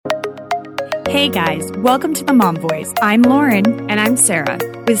Hey guys, welcome to the Mom Voice. I'm Lauren. And I'm Sarah.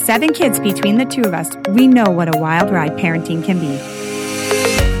 With 7 kids between the two of us, we know what a wild ride parenting can be.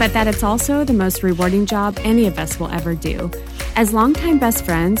 But that it's also the most rewarding job any of us will ever do. As longtime best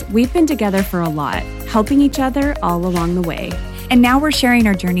friends, we've been together for a lot, helping each other all along the way. And now we're sharing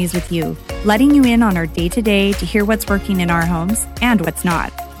our journeys with you, letting you in on our day-to-day to hear what's working in our homes and what's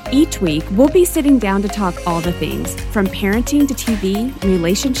not. Each week, we'll be sitting down to talk all the things, from parenting to TV,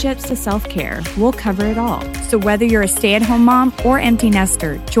 relationships to self-care. We'll cover it all. So whether you're a stay-at-home mom or empty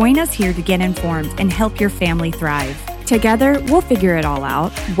nester, join us here to get informed and help your family thrive. Together, we'll figure it all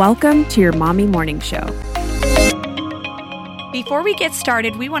out. Welcome to your Mommy Morning Show. Before we get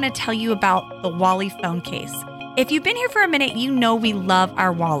started, we want to tell you about the Wally phone case. If you've been here for a minute, you know we love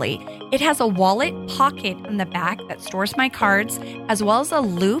our Wally. It has a wallet pocket on the back that stores my cards, as well as a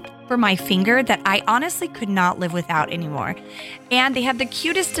loop for my finger that I honestly could not live without anymore. And they have the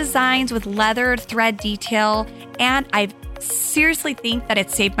cutest designs with leather thread detail, and I seriously think that it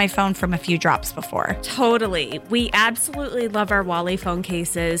saved my phone from a few drops before. Totally. We absolutely love our Wally phone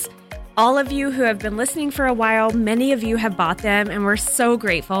cases. All of you who have been listening for a while, many of you have bought them, and we're so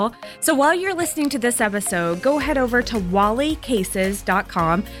grateful. So while you're listening to this episode, go head over to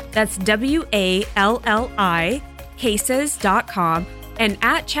wallycases.com. That's WALLI cases.com. And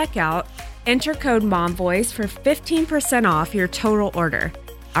at checkout, enter code MOMVOICE for 15% off your total order.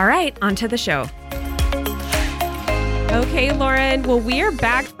 All right, on to the show. Okay, Lauren. Well, we are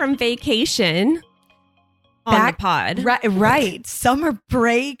back from vacation. On the pod. Right. Summer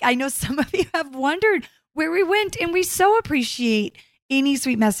break. I know some of you have wondered where we went, and we so appreciate any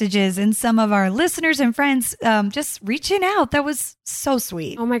sweet messages and some of our listeners and friends just reaching out. That was so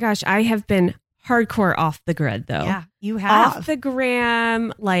sweet. Oh my gosh. I have been hardcore off the grid though. Yeah, you have. Off the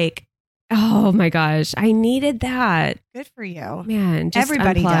gram. Like, oh my gosh. I needed that. Good for you. Man, just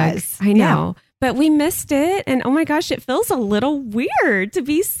everybody unplug. does. I know. Yeah. But we missed it. And oh my gosh, it feels a little weird to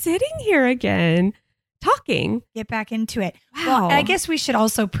be sitting here again. Talking. Get back into it. Wow. Well, I guess we should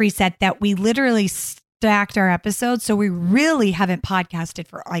also preset that we literally stacked our episodes, so we really haven't podcasted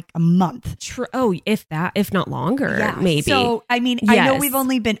for like a month. Oh, if not longer, maybe. So, I mean, yes. I know we've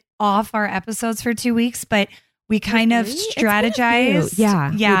only been off our episodes for 2 weeks, but we kind of strategized.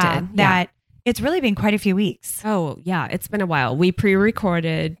 Yeah, that it's really been quite a few weeks. Oh, yeah. It's been a while. We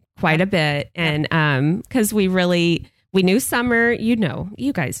pre-recorded quite a bit, and because we knew summer, you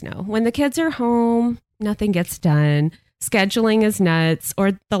guys know, when the kids are home, nothing gets done. Scheduling is nuts,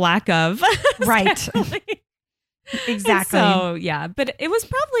 or the lack of. Right. Exactly. So, yeah, but it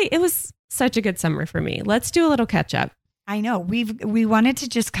was such a good summer for me. Let's do a little catch up. I know we wanted to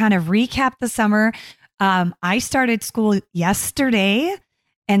just kind of recap the summer. I started school yesterday,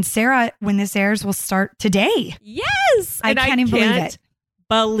 and Sarah, when this airs, will start today. Yes. I can't even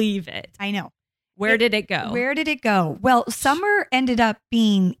believe it. I know. Where did it go? Well, summer ended up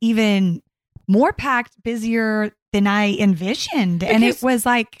being even more packed, busier than I envisioned. Because and it was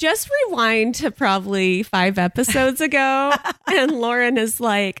like... Just rewind to probably 5 episodes ago. And Lauren is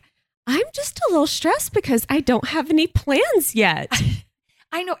like, I'm just a little stressed because I don't have any plans yet.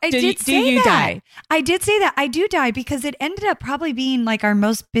 I know. I did say that. I do die because it ended up probably being like our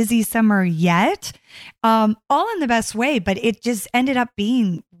most busy summer yet. All in the best way, but it just ended up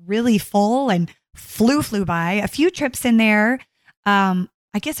being really full and flew by. A few trips in there.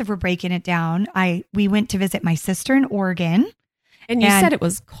 I guess if we're breaking it down, we went to visit my sister in Oregon. And you said it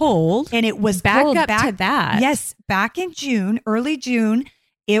was cold. And it was back cold. Up to that. Yes. Back in June, early June,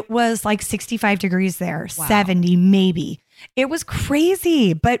 it was like 65 degrees there, wow. 70 maybe. It was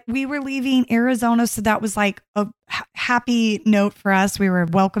crazy, but we were leaving Arizona. So that was like a happy note for us. We were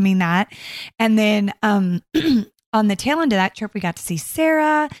welcoming that. And then on the tail end of that trip, we got to see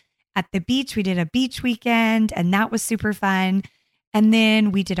Sarah at the beach. We did a beach weekend, and that was super fun. And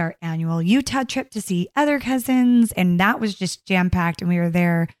then we did our annual Utah trip to see other cousins, and that was just jam-packed. And we were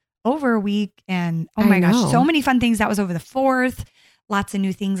there over a week, and oh my gosh, so many fun things. That was over the 4th. Lots of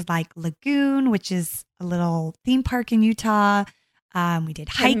new things like Lagoon, which is a little theme park in Utah. We did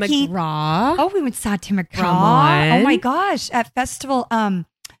hiking. Tim McGraw. Oh, we saw Tim McGraw. Oh my gosh, at festival,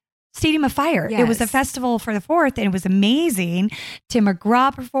 Stadium of Fire. Yes. It was a festival for the 4th, and it was amazing. Tim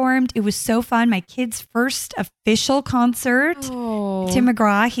McGraw performed. It was so fun. My kid's first official concert. Oh. Tim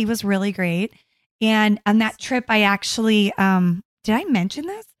McGraw, he was really great. And on that trip, I actually, did I mention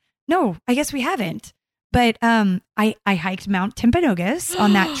this? No, I guess we haven't. But I hiked Mount Timpanogos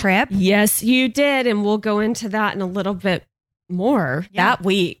on that trip. Yes, you did. And we'll go into that in a little bit more that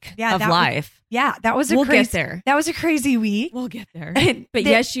week of life. That was we'll get there. That was a crazy week. We'll get there. But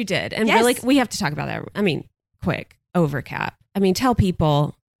yes, you did. And really, we have to talk about that. I mean, quick overcap. I mean, tell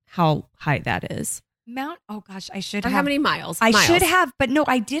people how high that is. Oh gosh, I should Or have. how many miles? I Miles. should have, but no,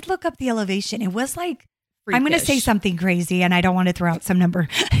 I did look up the elevation. It was like, I'm going to say Freakish. something crazy and I don't want to throw out some number.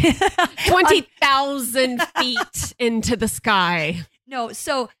 20,000 feet into the sky. No,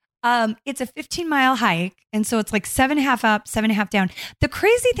 so it's a 15-mile hike. And so it's like 7.5 up, 7.5 down. The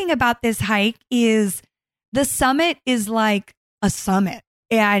crazy thing about this hike is the summit is like a summit.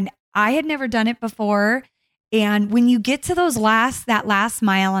 And I had never done it before. And when you get to that last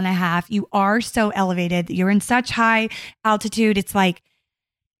mile and a half, you are so elevated. You're in such high altitude. It's like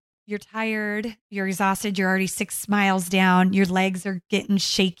you're tired, you're exhausted, you're already 6 miles down, your legs are getting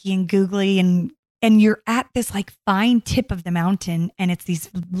shaky and googly, and you're at this like fine tip of the mountain, and it's these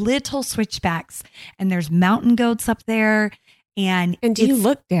little switchbacks, and there's mountain goats up there. And do you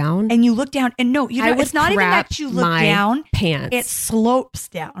look down? And you look down, and no, you I don't, would it's not even crap that you look my down. Pants. It slopes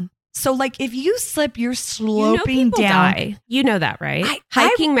down. So like if you slip, you're sloping people down. Die. You know that, right? I-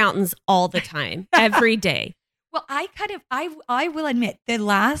 Hiking mountains all the time, every day. Well, I will admit the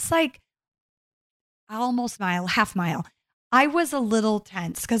last like almost mile, half mile, I was a little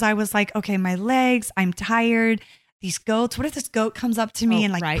tense because I was like, okay, my legs, I'm tired. These goats, what if this goat comes up to me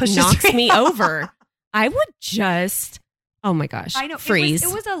and like pushes knocks me over? I would just, oh my gosh, I know, freeze.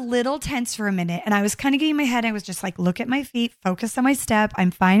 It was a little tense for a minute, and I was kind of getting my head. I was just like, look at my feet, focus on my step.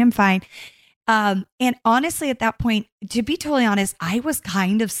 I'm fine. And honestly, at that point, to be totally honest, I was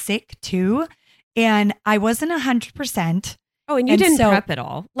kind of sick too. And I wasn't 100%. Oh, and you didn't prep at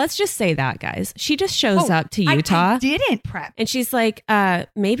all. Let's just say that, guys. She just shows up to Utah. I didn't prep. And she's like,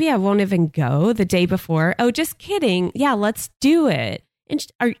 maybe I won't even go the day before. Oh, just kidding. Yeah, let's do it. And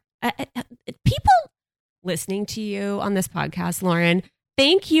are people listening to you on this podcast, Lauren,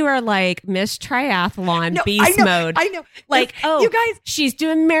 think you are like Miss Triathlon beast mode. I know. Like, you guys, she's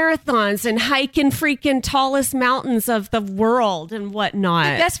doing marathons and hiking freaking tallest mountains of the world and whatnot.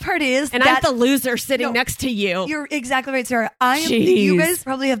 The best part is, and I'm the loser sitting next to you. You're exactly right, Sarah. You guys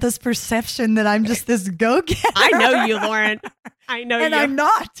probably have this perception that I'm just this go-getter. I know you, Lauren. I know and you. I'm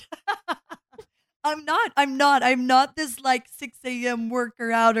not. I'm not this like 6 a.m.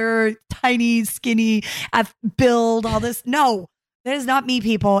 worker outer, tiny, skinny, build, all this. No. That is not me,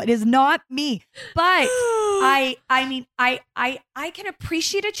 people. It is not me. But I can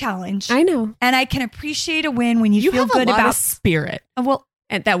appreciate a challenge. I know. And I can appreciate a win when you feel have good a lot about of spirit. Well,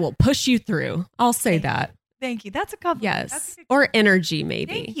 and that will push you through. I'll say that. Thank you. That's a compliment. Yes. Or energy,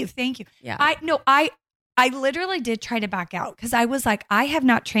 maybe. Thank you. Yeah. I literally did try to back out because I was like, I have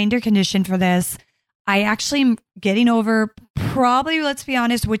not trained or conditioned for this. I actually am getting over probably, let's be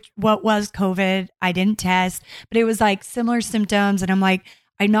honest, what was COVID. I didn't test, but it was like similar symptoms. And I'm like,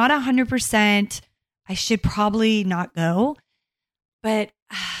 I'm not 100%. I should probably not go. But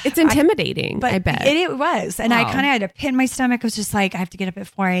it's intimidating, I bet. It was. And I kind of had to pin my stomach. I was just like, I have to get up at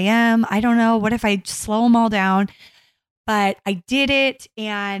 4 a.m. I don't know. What if I slow them all down? But I did it.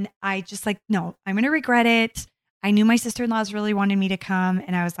 And I just like, no, I'm going to regret it. I knew my sister-in-laws really wanted me to come,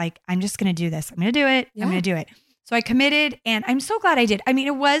 and I was like, I'm just going to do this. I'm going to do it. Yeah. I'm going to do it. So I committed, and I'm so glad I did. I mean,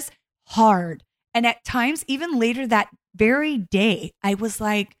 it was hard. And at times, even later that very day, I was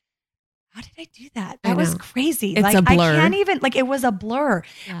like, how did I do that? That was crazy. It's a blur. I can't even, it was a blur.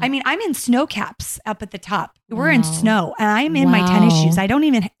 Yeah. I mean, I'm in snow caps up at the top. We're in snow, and I'm in my tennis shoes. I don't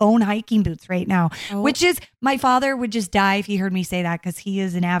even own hiking boots right now, which is, my father would just die if he heard me say that because he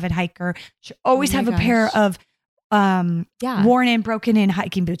is an avid hiker. Should always have a pair of worn and broken in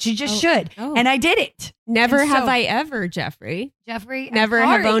hiking boots. You just should. Oh. And I did it. Never have I ever, Jeffrey. Never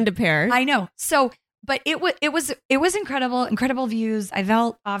have owned a pair. I know. So, but it was incredible views. I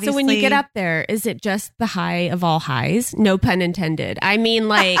felt obviously. So when you get up there, is it just the high of all highs? No pun intended. I mean,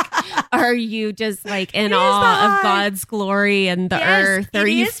 like, are you just like in awe of God's glory and the earth? Are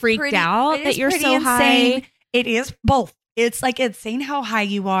you freaked out that you're so high? It is both. It's like insane how high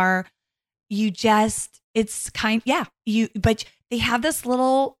you are. But they have this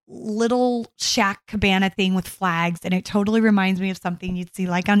little shack cabana thing with flags, and it totally reminds me of something you'd see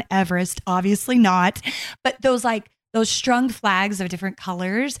like on Everest. Obviously not, but those strung flags of different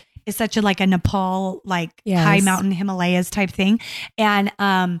colors is such a like a Nepal high mountain Himalayas type thing, and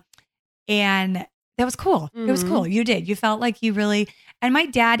that was cool. Mm-hmm. It was cool. You felt like you really. And my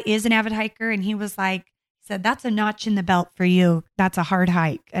dad is an avid hiker, and he was like. Said that's a notch in the belt for you. That's a hard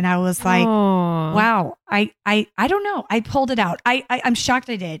hike. And I was like, wow, I don't know. I pulled it out. I'm shocked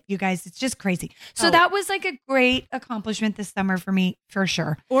I did, you guys. It's just crazy. So that was like a great accomplishment this summer for me, for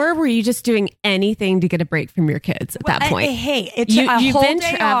sure. Or were you just doing anything to get a break from your kids at that point? It's a whole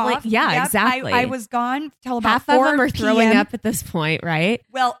day traveling. Off. Yeah, yep, exactly. I was gone till about half of them are throwing up at this point, right?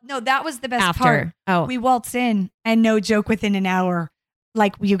 Well, no, that was the best part. We waltzed in, and no joke, within an hour,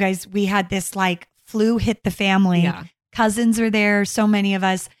 like you guys, we had this like flu hit the family. Yeah. Cousins are there, so many of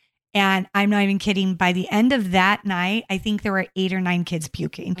us. And I'm not even kidding. By the end of that night, I think there were 8 or 9 kids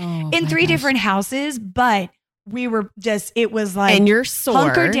puking in 3 different houses. But we were just, it was like, and you're sore,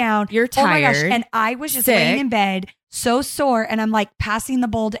 hunker down. You're tired. Oh my gosh. And I was just laying in bed, so sore. And I'm like passing the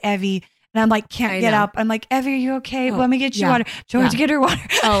bowl to Evie. And I'm like, can't get up. I'm like, Evie, are you okay? Let me get you water. George, get her water.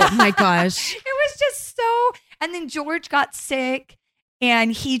 Oh my gosh. It was just so, and then George got sick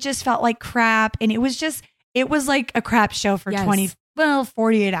and he just felt like crap. And it was like a crap show for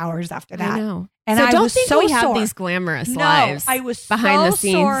 48 hours after that. I know. And so I don't was think so we have sore. these glamorous lives. I was behind the so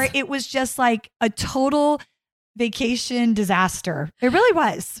scenes. sore. It was just like a total vacation disaster. It really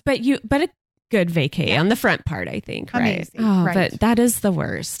was. But a good vacay on the front part, I think, right? Amazing. Oh, Right. but that is the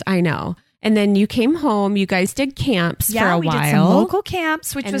worst. I know. And then you came home. You guys did camps for a we while. did some local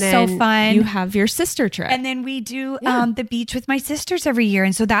camps, which And was so then fun. You have your sister trip. And then we do the beach with my sisters every year.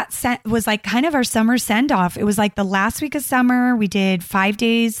 And so that was like kind of our summer send off. It was like the last week of summer. We did 5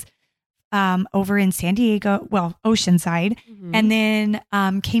 days over in San Diego, well, Oceanside. Mhm. And then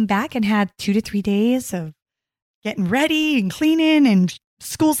came back and had 2 to 3 days of getting ready and cleaning and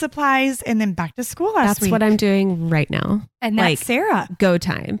school supplies and then back to school last That's week. what I'm doing right now. And that's like, Sarah. Go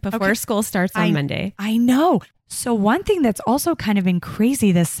time before school starts on Monday. I know. So one thing that's also kind of been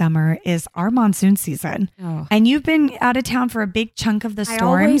crazy this summer is our monsoon season. Oh. And you've been out of town for a big chunk of the storms. I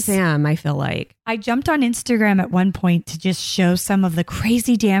always am, I feel like. I jumped on Instagram at one point to just show some of the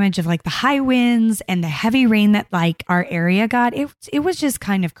crazy damage of like the high winds and the heavy rain that like our area got. It was just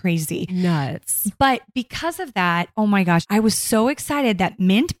kind of crazy. Nuts. But because of that, oh my gosh, I was so excited that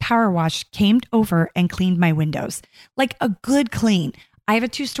Mint Power Wash came over and cleaned my windows. Like a good clean. I have a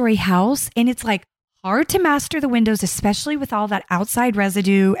 2-story house and it's like hard to master the windows, especially with all that outside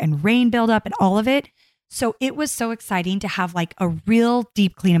residue and rain buildup and all of it. So it was so exciting to have like a real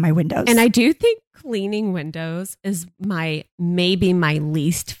deep clean of my windows. And I do think cleaning windows is maybe my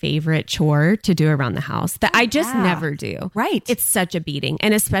least favorite chore to do around the house that I just never do. Right. It's such a beating.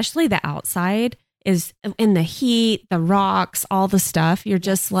 And especially the outside is in the heat, the rocks, all the stuff. You're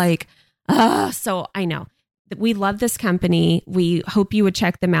just like, so I know. We love this company. We hope you would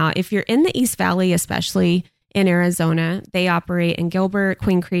check them out. If you're in the East Valley, especially in Arizona, they operate in Gilbert,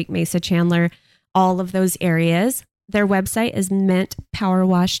 Queen Creek, Mesa, Chandler, all of those areas. Their website is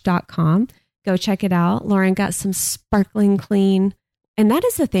mintpowerwash.com. Go check it out. Lauren got some sparkling clean. And that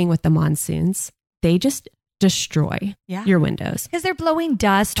is the thing with the monsoons. They just destroy your windows. Because they're blowing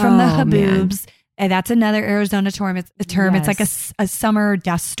dust from the haboobs. And that's another Arizona term. It's like a summer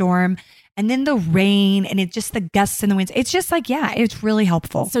dust storm. And then the rain and it's just the gusts and the winds. It's just like, it's really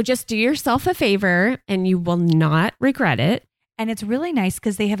helpful. So just do yourself a favor and you will not regret it. And it's really nice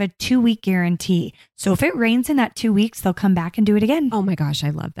because they have a 2-week guarantee. So if it rains in that 2 weeks, they'll come back and do it again. Oh my gosh, I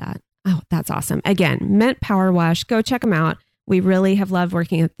love that. Oh, that's awesome. Again, Mint Power Wash. Go check them out. We really have loved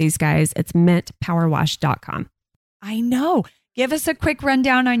working with these guys. It's mintpowerwash.com. I know. Give us a quick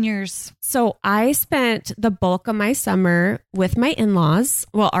rundown on yours. So I spent the bulk of my summer with my in-laws.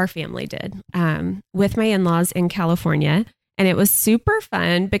 Well, our family did, with my in-laws in California. And it was super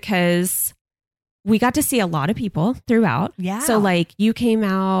fun because we got to see a lot of people throughout. Yeah. So like you came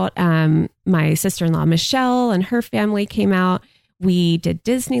out, my sister-in-law, Michelle, and her family came out. We did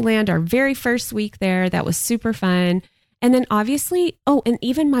Disneyland our very first week there. That was super fun. And then obviously, and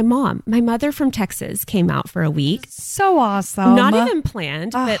even my mother from Texas came out for a week. So awesome. Not even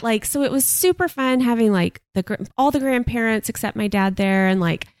planned, but like, so it was super fun having like all the grandparents except my dad there and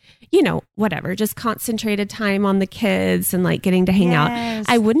like, whatever, just concentrated time on the kids and like getting to hang out.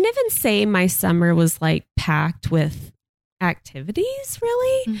 I wouldn't even say my summer was like packed with activities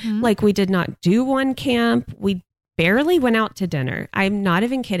really. Mm-hmm. Like we did not do one camp. We barely went out to dinner. I'm not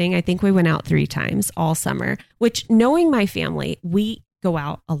even kidding. I think we went out 3 times all summer, which knowing my family, we go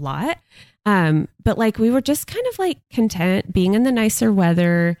out a lot. But like we were just kind of like content being in the nicer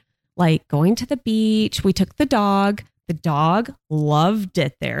weather, like going to the beach. We took the dog. The dog loved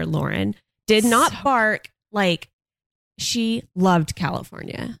it there, Lauren. Did not bark. Like she loved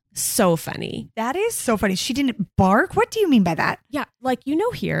California. So funny. That is so funny. She didn't bark? What do you mean by that? Yeah. Like,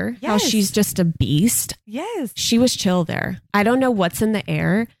 here, how Yes. she's just a beast. Yes. She was chill there. I don't know what's in the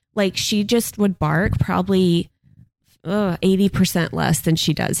air. Like she just would bark probably 80% less than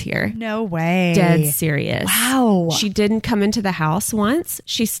she does here. No way. Dead serious. Wow. She didn't come into the house once.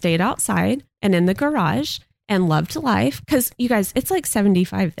 She stayed outside and in the garage and loved life. Because you guys, it's like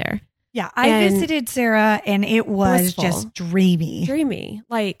 75 there. Yeah. I visited Sarah and it was blissful. just dreamy. Dreamy.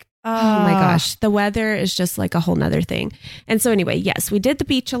 Like, oh my gosh, the weather is just like a whole nother thing. And so anyway, yes, we did the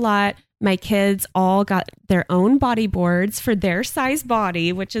beach a lot. My kids all got their own bodyboards for their size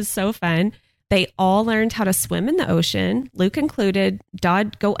body, which is so fun. They all learned how to swim in the ocean, Luke included.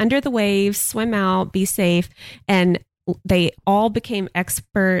 Dodd go under the waves, swim out, be safe. And they all became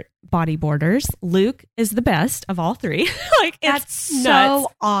expert bodyboarders. Luke is the best of all three. Like, that's it's so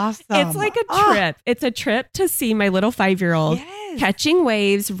nuts. awesome. It's like a trip. It's a trip to see my little 5-year-old catching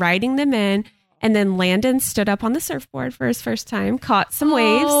waves, riding them in. And then Landon stood up on the surfboard for his first time, caught some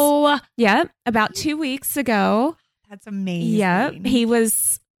waves. Yep. About 2 weeks ago. That's amazing. Yep. He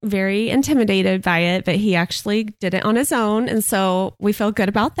was very intimidated by it, but he actually did it on his own. And so we feel good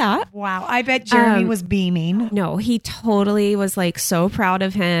about that. Wow. I bet Jeremy was beaming. No, he totally was like so proud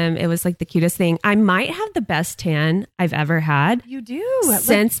of him. It was like the cutest thing. I might have the best tan I've ever had. You do?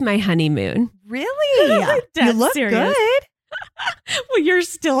 Since my honeymoon. Really? You look good. Well, you're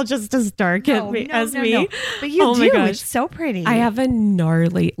still just as dark as me. No. But you do. Gosh. It's so pretty. I have a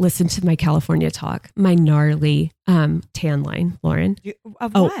gnarly, listen to my California talk, my gnarly tan line, Lauren.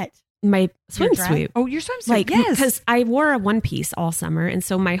 What? My swimsuit. Oh, your swimsuit. Like, yes. Because I wore a one piece all summer. And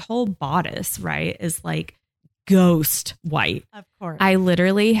so my whole bodice, right, is like ghost white. Of course. I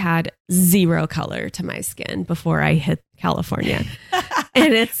literally had zero color to my skin before I hit California.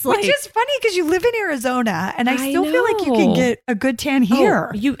 And it's like, which is funny because you live in Arizona and I still feel like you can get a good tan here.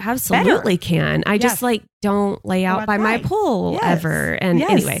 Oh, you absolutely can. I just like don't lay out by my pool ever. And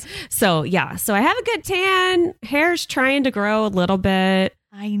anyway, so I have a good tan. Hair's trying to grow a little bit.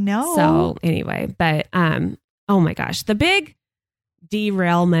 I know. So anyway, but oh my gosh, the big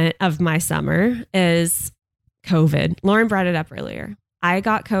derailment of my summer is COVID. Lauren brought it up earlier. I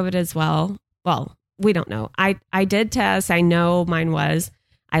got COVID as well. Well, we don't know. I did test. I know mine was.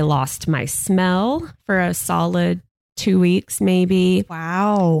 I lost my smell for a solid 2 weeks, maybe.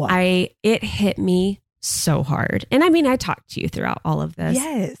 Wow. It hit me so hard. And I mean, I talked to you throughout all of this.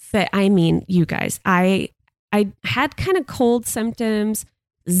 Yes. But I mean, you guys, I had kind of cold symptoms,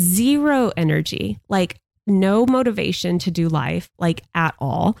 zero energy, like no motivation to do life, like at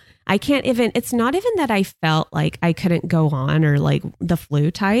all. I can't even, it's not even that I felt like I couldn't go on or like the flu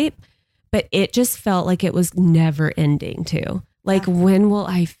type. But it just felt like it was never ending too. Like, when will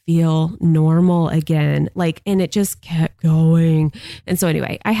I feel normal again? Like, and it just kept going. And so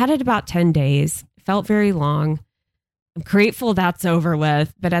anyway, I had it about 10 days. It felt very long. I'm grateful that's over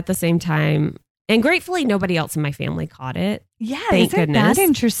with. But at the same time, and gratefully nobody else in my family caught it. Yeah. Thank goodness. That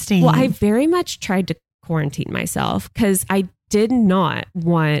interesting? Well, I very much tried to quarantine myself because I did not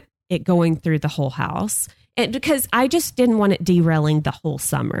want it going through the whole house. And because I just didn't want it derailing the whole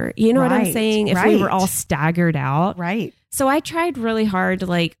summer. You know what I'm saying? If we were all staggered out. Right. So I tried really hard to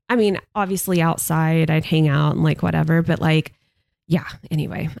like, I mean, obviously outside I'd hang out and like whatever, but like, yeah,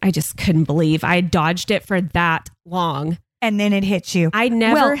 anyway, I just couldn't believe I dodged it for that long. And then it hit you. I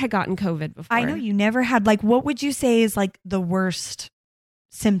never had gotten COVID before. I know you never had. Like, what would you say is like the worst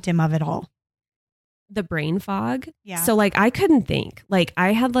symptom of it all? The brain fog. Yeah. So like I couldn't think. Like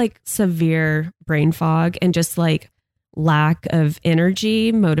I had like severe brain fog and just like lack of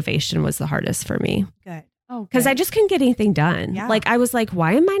energy. Motivation was the hardest for me. Good. Oh, because I just couldn't get anything done. Yeah. Like I was like,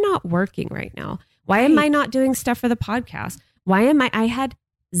 why am I not working right now? Why am I not doing stuff for the podcast? Why am I had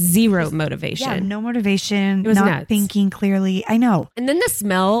zero motivation. Yeah, no motivation. It was not nuts. Thinking clearly. I know. And then the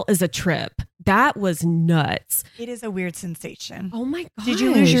smell is a trip. That was nuts. It is a weird sensation. Oh my gosh. Did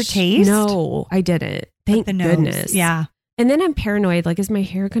you lose your taste? No, I didn't. Thank the nose. goodness. Yeah. And then I'm paranoid. Like, is my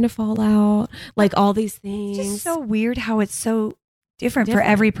hair going to fall out? Like all these things. It's just so weird how it's so different for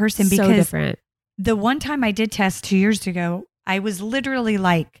every person. So Because different. the one time I did test 2 years ago, I was literally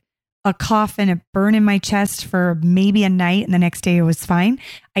like a cough and a burn in my chest for maybe a night, and the next day it was fine.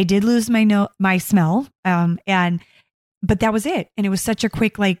 I did lose my smell, but that was it. And it was such a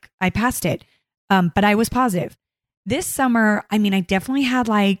quick, like, I passed it. But I was positive. This summer, I mean, I definitely had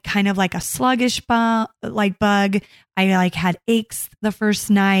like kind of like a sluggish bug. I like had aches the first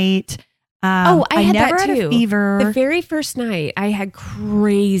night. I had never that had too. a fever. The very first night, I had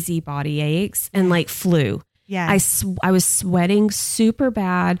crazy body aches and like flu. Yeah, I was sweating super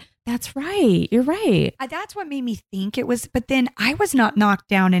bad. That's right. You're right. That's what made me think it was. But then I was not knocked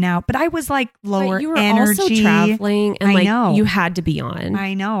down and out, but I was like lower but you were energy. Also traveling, and I know. You had to be on.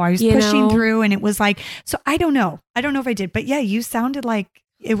 I know. I was pushing through, and it was like. So I don't know. I don't know if I did, but yeah, you sounded like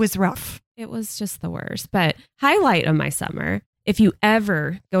it was rough. It was just the worst. But highlight of my summer. If you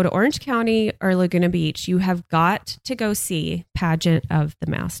ever go to Orange County or Laguna Beach, you have got to go see Pageant of the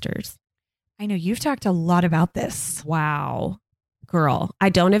Masters. I know you've talked a lot about this. Wow. Girl, I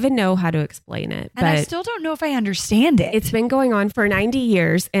don't even know how to explain it. And I still don't know if I understand it. It's been going on for 90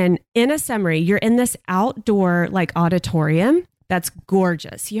 years. And in a summary, you're in this outdoor like auditorium that's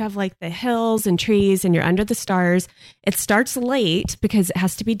gorgeous. You have like the hills and trees and you're under the stars. It starts late because it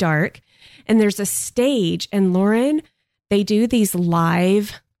has to be dark. And there's a stage. And Lauren, they do these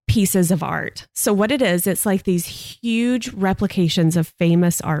live pieces of art. So what it is, it's like these huge replications of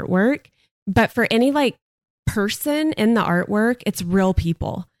famous artwork. But for any like person in the artwork, it's real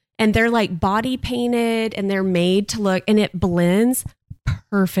people. And they're like body painted and they're made to look, and it blends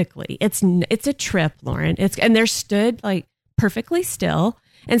perfectly. It's a trip, Lauren. And they're stood like perfectly still.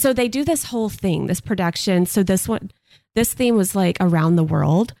 And so they do this whole thing, this production. So this theme was like around the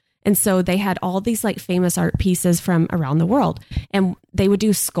world. And so they had all these like famous art pieces from around the world, and they would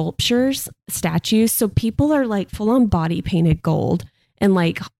do sculptures, statues. So people are like full on body painted gold. And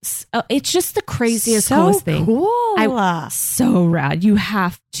like, it's just the craziest, coolest thing. Cool. So rad. You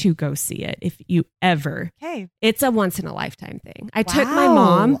have to go see it if you ever. Okay. It's a once in a lifetime thing. I took my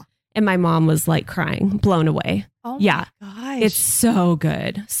mom, and my mom was like crying, blown away. Oh yeah. My gosh. It's so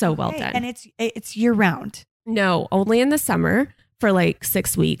good. So well done. And it's year round. No, only in the summer for like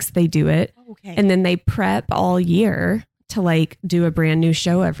 6 weeks they do it. Okay. And then they prep all year to like do a brand new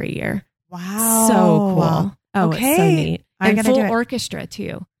show every year. Wow. So cool. Oh, okay. It's so neat. And full do it. orchestra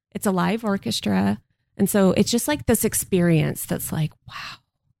too. It's a live orchestra. And so it's just like this experience that's like, wow,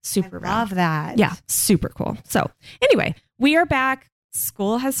 super rad. Love that. Yeah, super cool. So anyway, we are back.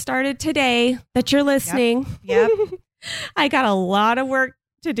 School has started today that you're listening. Yep. I got a lot of work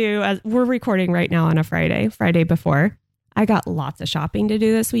to do. As we're recording right now on a Friday before. I got lots of shopping to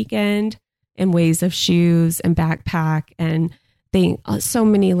do this weekend in ways of shoes and backpack and so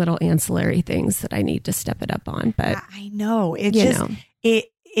many little ancillary things that I need to step it up on. But I know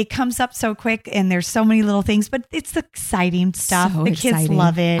it comes up so quick, and there's so many little things, but it's the exciting stuff. So the kids exciting.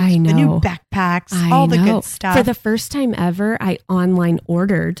 love it. I know. The new backpacks, all the good stuff. For the first time ever, I online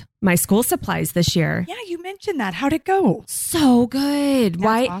ordered my school supplies this year. Yeah, you mentioned that. How'd it go? So good. That's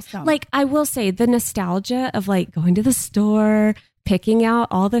Why? awesome. Like, I will say the nostalgia of like going to the store, picking out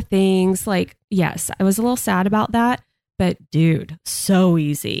all the things. Like, yes, I was a little sad about that. But dude, so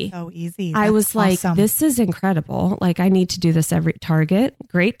easy. So easy. I was like, awesome. this is incredible. Like, I need to do this every Target.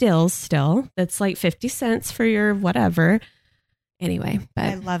 Great deals still. That's like 50 cents for your whatever. Anyway, but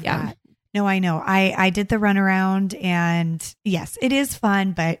I love that. No, I know. I did the runaround, and yes, it is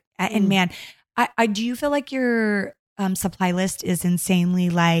fun. But and man, I do you feel like your supply list is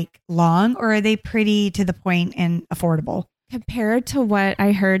insanely like long, or are they pretty to the point and affordable compared to what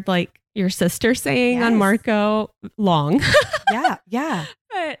I heard like your sister saying on Marco? Long. yeah.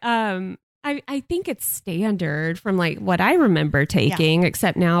 But I think it's standard from like what I remember taking,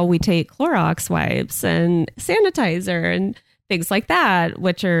 except now we take Clorox wipes and sanitizer and things like that,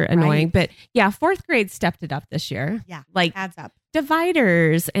 which are annoying. Right. But yeah, 4th grade stepped it up this year. Yeah. Like adds up.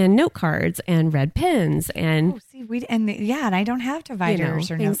 Dividers and note cards and red pens and and I don't have dividers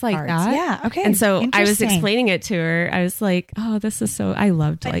or things note like cards. that. Yeah. Okay. And so I was Interesting. explaining it to her. I was like, oh, this is so, I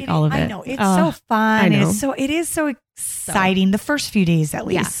loved like all of it. I know. It's so fun. I know. It is so exciting. The first few days at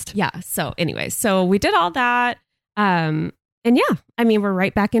least. Yeah. So anyway, so we did all that. And yeah, I mean, we're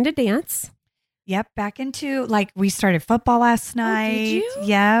right back into dance. Yep. Back into like we started football last night. Did you?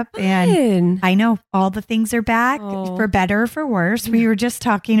 Yep. Fun. And I know all the things are back for better or for worse. We were just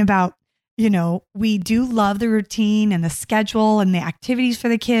talking about, we do love the routine and the schedule and the activities for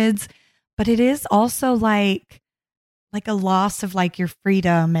the kids, but it is also like a loss of like your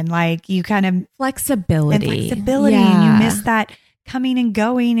freedom and like you kind of flexibility. And you miss that coming and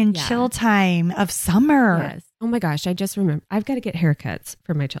going and chill time of summer. Yes. Oh my gosh. I just remember I've got to get haircuts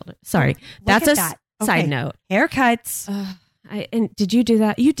for my children. Sorry. That's a side note. Haircuts. And did you do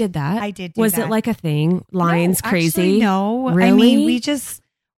that? You did that. I did. Was it like a thing? Lines no, crazy? Actually, no. Really? I mean,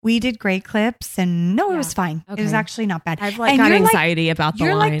 we did great clips and it was fine. Okay. It was actually not bad. I've like got anxiety about the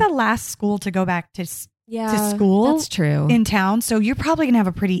You're line. like the last school to go back to to school. That's true. In town. So you're probably going to have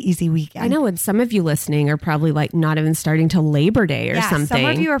a pretty easy weekend. I know. And some of you listening are probably like not even starting till Labor Day or something. Some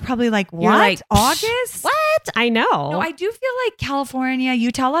of you are probably like, what? You're like, August? What? I know. No, I do feel like California,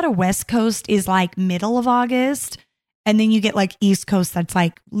 Utah, a lot of West Coast is like middle of August. And then you get like East Coast that's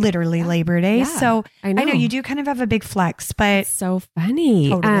like literally Labor Day. Yeah, so I know you do kind of have a big flex, but it's so funny.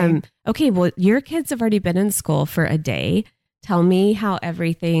 Totally. Okay, well, your kids have already been in school for a day. Tell me how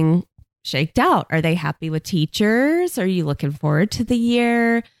everything shaked out. Are they happy with teachers? Are you looking forward to the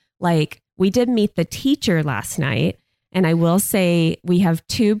year? Like, we did meet the teacher last night, and I will say we have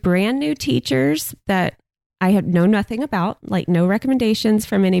 2 brand new teachers that I know nothing about, like no recommendations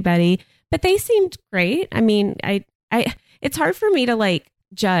from anybody, but they seemed great. I mean, I it's hard for me to like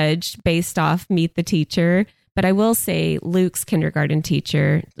judge based off meet the teacher, But I will say Luke's kindergarten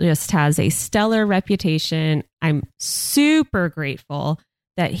teacher just has a stellar reputation. I'm super grateful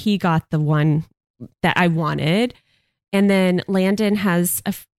that he got the one that I wanted. And then Landon has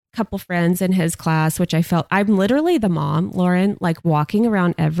a couple friends in his class, which I felt I'm literally the mom, Lauren, like walking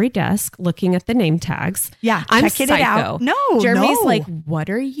around every desk looking at the name tags. Yeah, I'm checking psycho. it out. No, Jeremy's no. like, what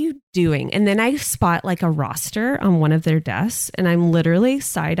are you doing? And then I spot like a roster on one of their desks, and I'm literally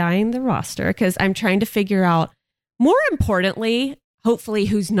side-eyeing the roster because I'm trying to figure out, more importantly, hopefully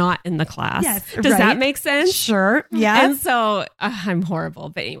who's not in the class. Yes, Does that right. make sense? Sure. Yeah. And so I'm horrible.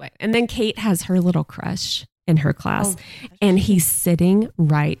 But anyway, and then Kate has her little crush in her class, and he's sitting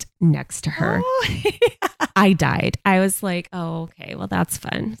right next to her. Oh. I died. I was like, oh, okay, well, that's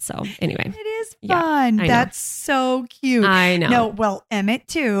fun. So anyway, It is Yeah, fun. I know. That's so cute. I know. No, well, Emmett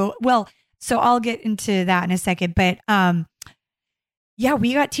too. Well, so I'll get into that in a second, but yeah,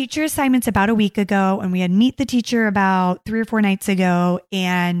 we got teacher assignments about a week ago, and we had meet the teacher about 3 or 4 nights ago,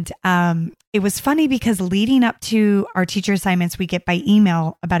 and it was funny because leading up to our teacher assignments we get by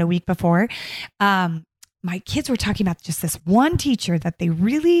email about a week before, my kids were talking about just this one teacher that they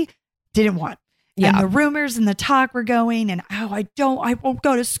really didn't want. Yeah. And the rumors and the talk were going, and I won't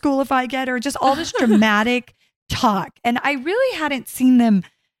go to school if I get her, just all this dramatic talk. And I really hadn't seen them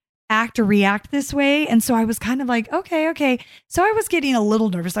act or react this way. And so I was kind of like, okay. So I was getting a little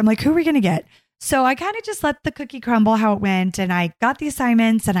nervous. I'm like, who are we going to get? So I kind of just let the cookie crumble how it went. And I got the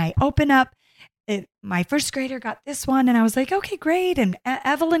assignments and I opened up it. My first grader got this one. And I was like, okay, great. And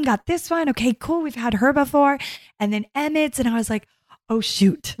Evelyn got this one. Okay, cool. We've had her before. And then Emmett's. And I was like, oh,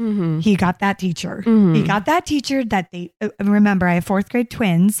 shoot. Mm-hmm. He got that teacher. Mhm. He got that teacher that they remember. I have 4th grade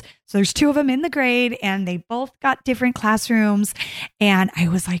twins. So there's 2 of them in the grade and they both got different classrooms. And I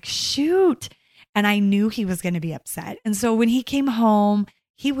was like, shoot. And I knew he was going to be upset. And so when he came home,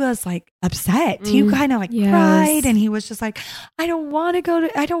 he was like upset. He kind of like Yes. cried and he was just like, I don't want to go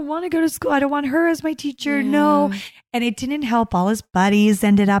to school. I don't want her as my teacher. No. Yeah. And it didn't help. All his buddies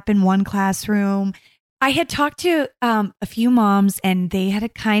ended up in one classroom. I had talked to a few moms and they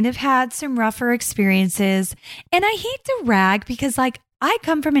had kind of had some rougher experiences. And I hate to rag because like I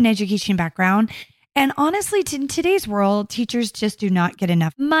come from an education background. And honestly, in today's world, teachers just do not get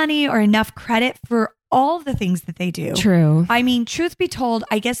enough money or enough credit for all the things that they do. True. I mean, truth be told,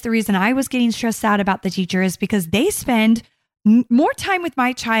 I guess the reason I was getting stressed out about the teacher is because they spend more time with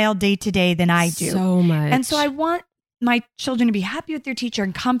my child day to day than I do. So much. And so I want my children to be happy with their teacher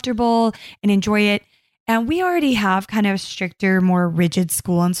and comfortable and enjoy it. And we already have kind of a stricter, more rigid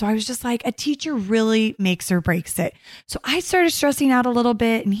school. And so I was just like, a teacher really makes or breaks it. So I started stressing out a little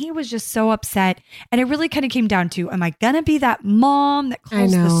bit and he was just so upset. And it really kind of came down to, am I going to be that mom that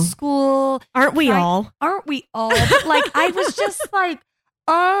calls the know. school? Aren't we all? Aren't we all? But like, I was just like,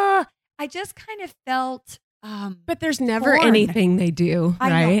 I just kind of felt, But there's never torn. anything they do, I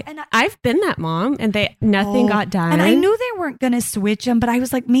know. right? And I've been that mom, and nothing got done. And I knew they weren't going to switch them, but I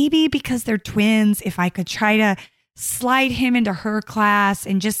was like, maybe because they're twins, if I could try to slide him into her class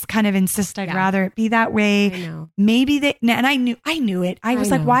and just kind of insist I'd Yeah. rather it be that way. I know. Maybe they, and I knew it. I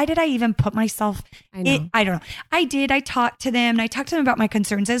was like, know. why did I even put myself I know. I don't know. I did. I talked to them and I talked to them about my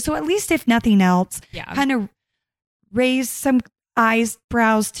concerns. And so at least if nothing else, Yeah. kind of raise some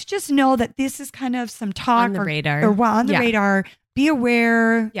eyebrows to just know that this is kind of some talk On the radar. or on the Yeah. radar, be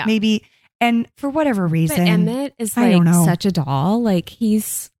aware, Yeah. maybe. And for whatever But reason, Emmett is I don't like know. such a doll. Like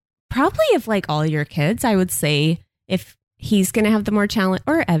he's probably of like all your kids, I would say, if he's going to have the more challenge,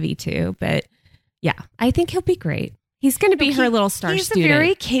 or Evie too. But yeah, I think he'll be great. He's going to be her little star he's student. a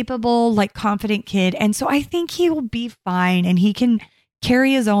very capable, like confident kid. And so I think he will be fine and he can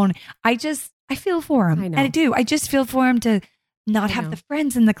carry his own. I feel for him. I know. And I do. I just feel for him to not I have know. the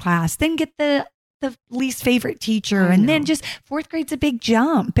friends in the class, then get the least favorite teacher. I And then know. just 4th grade's a big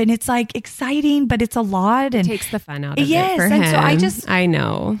jump and it's like exciting, but it's a lot. And takes the fun out of Yes, it for and him. so I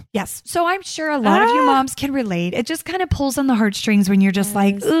know. yes. So I'm sure a lot of you moms can relate. It just kind of pulls on the heartstrings when you're just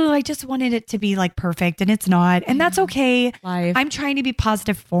like, Yes. oh, I just wanted it to be like perfect and it's not. And that's okay. Life. I'm trying to be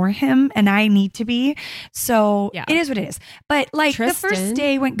positive for him and I need to be. So Yeah. it is what it is. But like the Tristan- first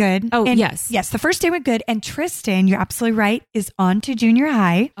day went good. Oh, And yes. Yes, the first day went good. And Tristan, you're absolutely right, is on to junior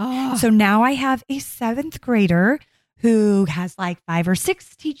high. Oh. So now I have a 7th grader who has like 5 or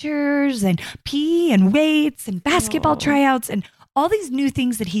 6 teachers and PE and weights and basketball Oh. tryouts and all these new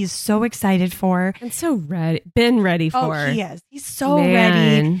things that he's so excited for. And so been ready for. Oh, he is. He's so ready.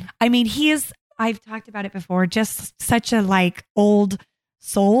 Man. I mean, he is, I've talked about it before, just such a like old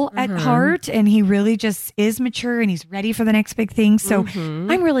soul at Mhm. heart. And he really just is mature and he's ready for the next big thing. So Mhm.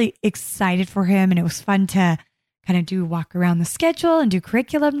 I'm really excited for him. And it was fun to kind of do walk around the schedule and do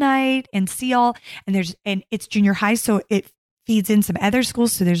curriculum night and see all. And it's junior high, so it feeds in some other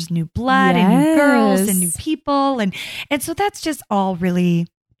schools. So there's new blood and new girls and new people. And so that's just all really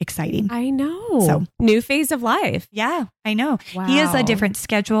exciting. I know. So new phase of life. Yeah, I know. Wow. He has a different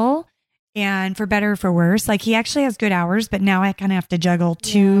schedule, and for better or for worse, like he actually has good hours, but now I kind of have to juggle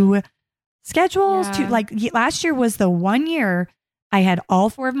two schedules. Last year was the 1 year I had all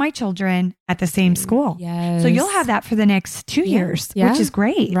 4 of my children at the same school. Yes. So you'll have that for the next 2 years, which is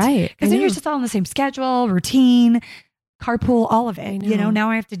great. Right. Because then you're just all on the same schedule, routine, carpool, all of it.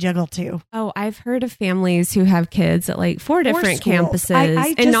 Now I have to juggle too. Oh, I've heard of families who have kids at like 4 different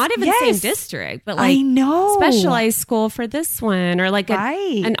campuses and not even the same district, but like specialized school for this one or like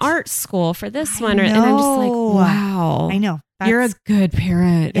an art school for this one. And I'm just like, wow. I know. You're a good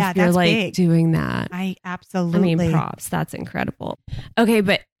parent if you're like big. doing that. I absolutely. I mean, props. That's incredible. Okay,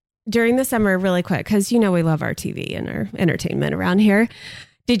 but during the summer, really quick, because we love our TV and our entertainment around here.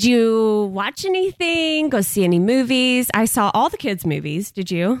 Did you watch anything? Go see any movies? I saw all the kids' movies. Did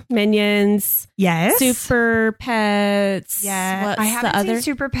you? Minions. Yes. Super Pets. Yeah. I haven't seen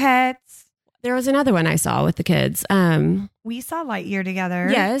Super Pets. There was another one I saw with the kids. We saw Lightyear together.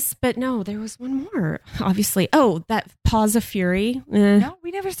 Yes, but no, there was one more. Obviously. Oh, that Paws of Fury. No,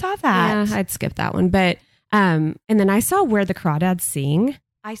 we never saw that. Yeah, I'd skip that one. But and then I saw Where the Crawdads Sing.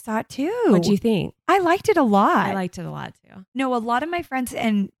 I saw it too. What'd you think? I liked it a lot. I liked it a lot too. No, a lot of my friends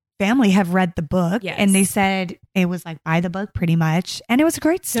and family have read the book, and they said it was like by the book pretty much, and it was a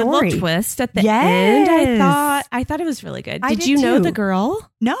great story. Good little twist at the end. I thought it was really good. Did you know the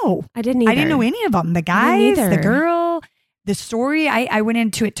girl? No, I didn't either. I didn't know any of them. The guys, the girl, the story. I went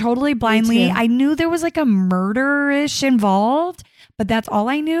into it totally blindly. I knew there was like a murder-ish involved, but that's all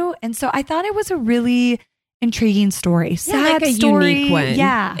I knew, and so I thought it was a really intriguing story. Sad like a story. Unique one.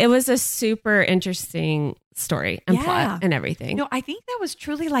 Yeah. It was a super interesting story and plot and everything. No, I think that was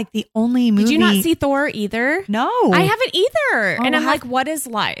truly like the only movie. Did you not see Thor either? No. I haven't either. And I'm like, what is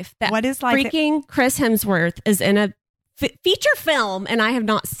life? What is life? Freaking Chris Hemsworth is in a feature film and I have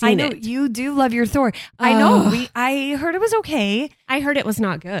not seen it. I know you do love your Thor. I know. I heard it was okay. I heard it was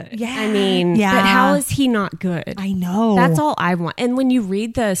not good. Yeah. I mean, but how is he not good? I know. That's all I want. And when you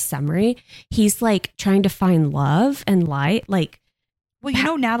read the summary, he's like trying to find love and light. Like,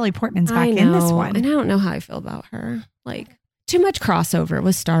 well, Natalie Portman's back in this one. And I don't know how I feel about her. Like, too much crossover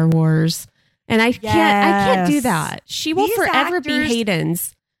with Star Wars. And I can't do that. She will forever be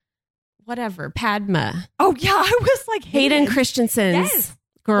Hayden's whatever, Padma. Oh yeah, I was like Hayden Christensen's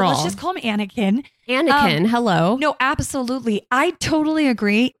girl. Well, let's just call him Anakin. Hello. No, absolutely. I totally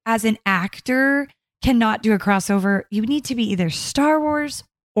agree. As an actor, cannot do a crossover. You need to be either Star Wars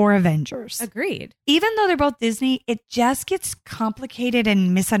or Avengers. Agreed. Even though they're both Disney, it just gets complicated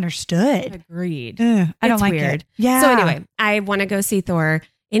and misunderstood. Agreed. I don't like it. Yeah. So anyway, I want to go see Thor.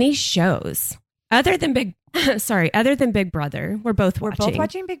 Any shows other than Big Brother? We're both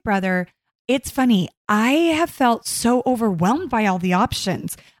watching Big Brother. It's funny. I have felt so overwhelmed by all the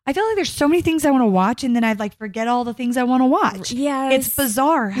options. I feel like there's so many things I want to watch, and then I like forget all the things I want to watch. Yeah, it's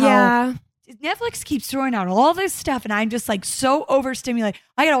bizarre how Netflix keeps throwing out all this stuff, and I'm just like so overstimulated.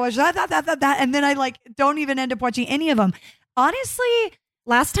 I gotta watch that, and then I like don't even end up watching any of them. Honestly,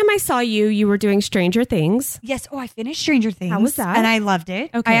 last time I saw you were doing Stranger Things. Yes. Oh, I finished Stranger Things. How was that? And I loved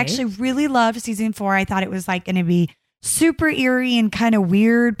it. Okay. I actually really loved season 4. I thought it was like going to be super eerie and kind of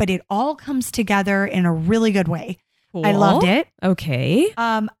weird, but it all comes together in a really good way. Cool. I loved it. Okay.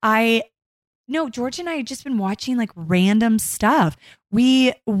 George and I had just been watching like random stuff.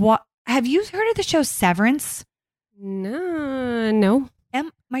 Have you heard of the show Severance? No.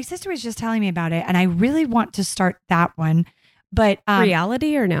 My sister was just telling me about it, and I really want to start that one. But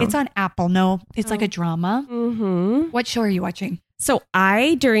reality or no? It's on Apple. No, it's like a drama. Mm-hmm. What show are you watching? So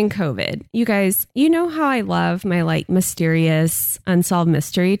during COVID, you guys, you know how I love my like mysterious unsolved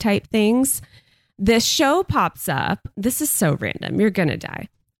mystery type things. This show pops up. This is so random. You're going to die.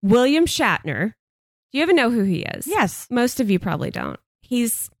 William Shatner. Do you even know who he is? Yes. Most of you probably don't.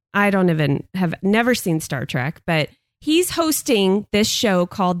 Have never seen Star Trek, but he's hosting this show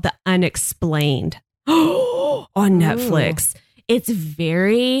called The Unexplained on Netflix. It's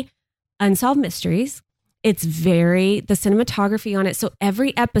very unsolved mysteries. It's the cinematography on it. So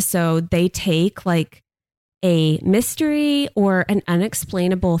every episode they take like a mystery or an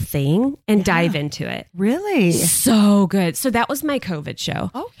unexplainable thing and dive into it. Really? So good. So that was my COVID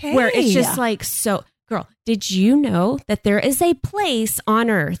show. Okay. Where it's just like, girl, did you know that there is a place on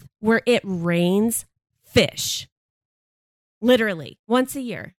Earth where it rains fish? Literally once a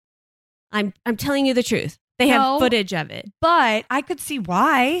year. I'm telling you the truth. They have footage of it. But I could see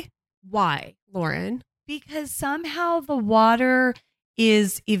why. Why, Lauren? Because somehow the water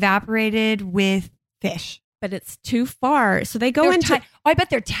is evaporated with fish. But it's too far. So they go into... I bet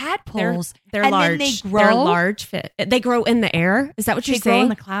they're tadpoles. They're and large. Then they grow. They're large fish. They grow in the air. Is that what you're They grow saying? in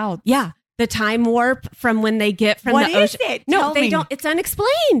the clouds. Yeah. The time warp from when they get from What the is ocean. it? No, Tell they me. don't. It's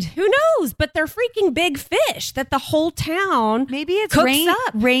unexplained. Who knows? But they're freaking big fish that the whole town Maybe it's cooks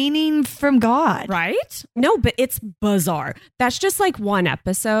up. raining from God. Right? No, but it's bizarre. That's just like one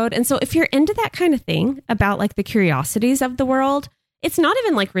episode. And so if you're into that kind of thing about like the curiosities of the world, it's not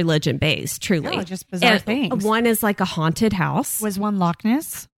even like religion based, truly. No, just bizarre things. One is like a haunted house. Was one Loch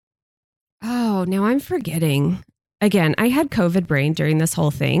Ness? Oh, now I'm forgetting. Again, I had COVID brain during this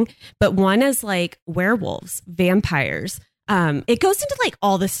whole thing, but one is like werewolves, vampires. It goes into like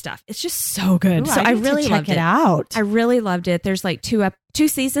all this stuff. It's just so good. Ooh, So I need to really check loved it out. I really loved it. There's like two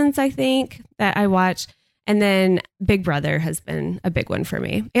seasons, I think, that I watched. And then Big Brother has been a big one for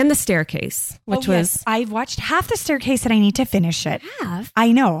me. And The Staircase, which was... I've watched half The Staircase and I need to finish it. Half?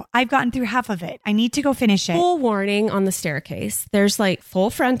 I know. I've gotten through half of it. I need to go finish it. Full warning on The Staircase. There's like full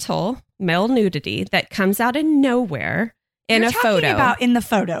frontal male nudity that comes out of nowhere in You're a talking photo. about in the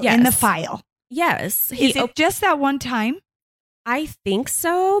photo, Yes. in the file. Yes. Is it just that one time? I think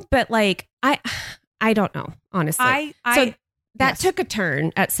so, but like I don't know, honestly. So that yes. took a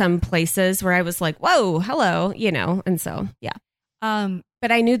turn at some places where I was like, "Whoa, hello," and so yeah.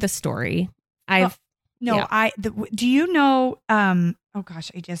 But I knew the story. do yeah. you know? Oh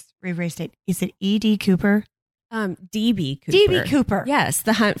gosh, I just erased it. Is it E.D. Cooper? DB Cooper. D.B. Cooper. Yes,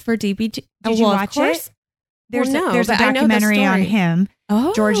 The Hunt for DB. Did you watch it? There's a documentary on him.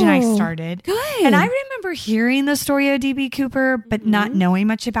 Oh, George and I started. Good. And I remember hearing the story of D.B. Cooper, but not knowing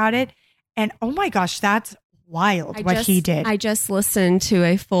much about it. And oh my gosh, that's wild he did. I just listened to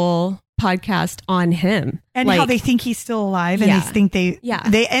a full podcast on him. And how they think he's still alive. And Yeah. they think they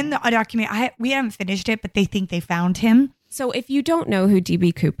end the document. We haven't finished it, but they think they found him. So if you don't know who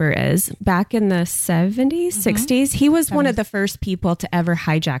DB Cooper is, back in the 70s, 60s, he was one of the first people to ever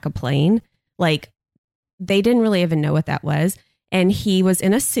hijack a plane. Like they didn't really even know what that was. And he was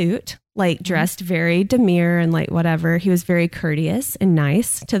in a suit, like dressed very demure and like whatever. He was very courteous and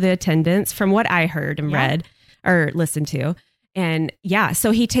nice to the attendants from what I heard and read or listened to. And yeah,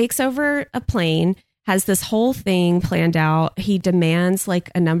 so he takes over a plane, has this whole thing planned out. He demands like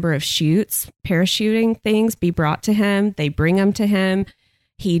a number of chutes, parachuting things be brought to him. They bring them to him.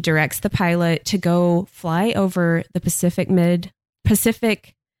 He directs the pilot to go fly over the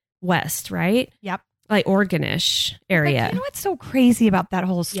Pacific West, right? Yep. Like Oregon-ish area. But you know what's so crazy about that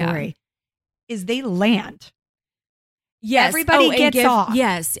whole story is they land. Yes. Everybody gets off.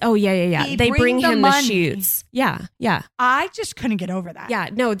 Yes. Oh, yeah. They bring the him money. the chutes. Yeah. I just couldn't get over that. Yeah.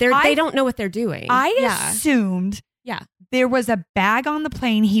 No, they don't know what they're doing. I assumed Yeah. there was a bag on the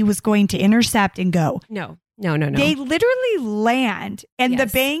plane he was going to intercept and go. No. They literally land and the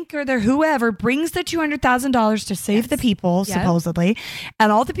bank or whoever brings the $200,000 to save the people, supposedly.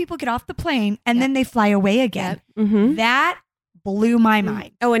 And all the people get off the plane and then they fly away again. Yep. Mm-hmm. That blew my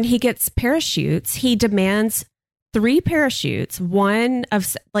mind. Oh, and he gets parachutes. He demands 3 parachutes, one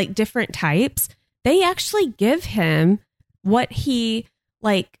of like different types. They actually give him what he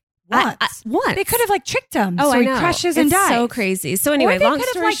like wants. They could have like tricked him. Oh, so I know. he crashes and dies. So crazy. So anyway, or they long could have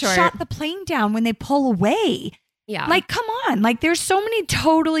story like short, shot the plane down when they pull away. Yeah. Like, come on. Like, there's so many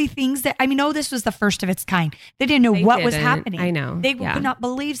totally things that, this was the first of its kind. They didn't know what was happening. I know. They could not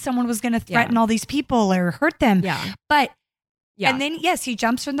believe someone was going to threaten all these people or hurt them. Yeah. But, yeah. And then, yes, he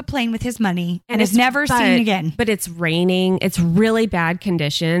jumps from the plane with his money and is never seen again. But it's raining. It's really bad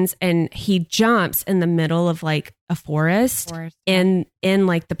conditions. And he jumps in the middle of like a forest. in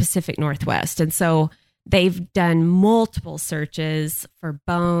like the Pacific Northwest. And so they've done multiple searches for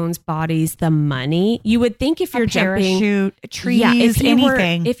bones, bodies, the money. You would think if you're jumping, parachute, trees,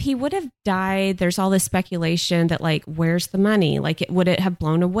 anything. If he would have died, there's all this speculation that like, where's the money? Like, would it have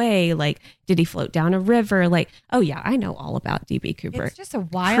blown away? Like, did he float down a river? Like, oh yeah, I know all about DB Cooper. It's just a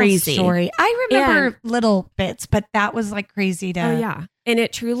wild story. I remember little bits, but that was like crazy to. Oh yeah, and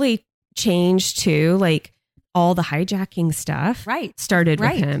it truly changed too. Like, all the hijacking stuff started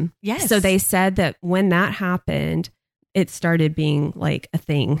with him. Yes. So they said that when that happened, it started being like a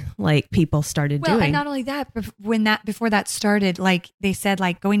thing, like people started doing. And not only that, before that started, like they said,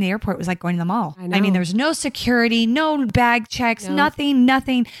 like going to the airport was like going to the mall. I know. There was no security, no bag checks,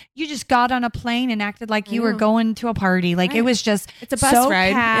 nothing. You just got on a plane and acted like you were going to a party. Like it was just it's a bus ride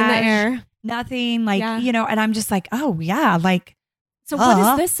in the air. Nothing and I'm just like, oh yeah, like. So what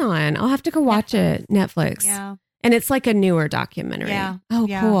is this on? I'll have to go watch it. Netflix. Yeah. And it's like a newer documentary. Yeah. Oh,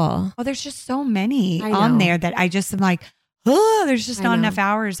 yeah. Cool. Oh, there's just so many on there that I just am like, oh, there's just not enough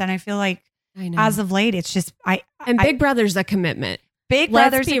hours. And I feel like I know. as of late, it's just And Big Brother's a commitment. Big Let's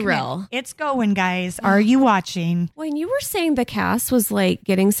Brother's be a commitment. real. It's going, guys. Are you watching? When you were saying the cast was like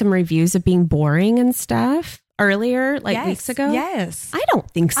getting some reviews of being boring and stuff earlier, like Yes, weeks ago. Yes. I don't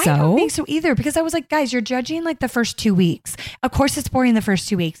think so. I don't think so either, because I was like, guys, you're judging like the first 2 weeks. Of course, it's boring the first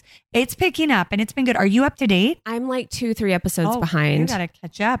 2 weeks. It's picking up and it's been good. Are you up to date? I'm like 2-3 episodes You behind. gotta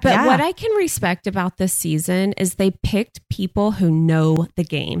catch up. But yeah. what I can respect about this season is they picked people who know the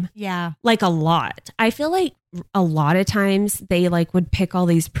game. yeah. Like a lot. I feel like a lot of times they like would pick all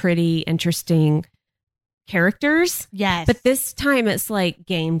these pretty interesting characters. Yes. But this time it's like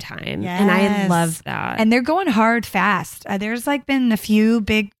game time. And I Yes. love that. and they're going hard fast. There's like been a few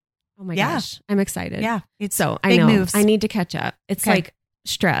big, oh my yeah. gosh. I'm excited. yeah. It's So I big know moves. I need to catch up. It's Okay. like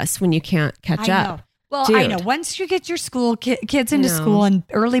stress when you can't catch I up. know. Well, I Dude. know. Once you get your school kids into I know. school and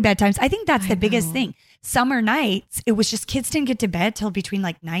early bedtimes, I think that's I the biggest know. thing. Summer nights, it was just kids didn't get to bed till between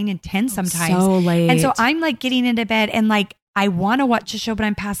like 9 and 10 sometimes. So late. And so I'm like getting into bed and like I want to watch a show, but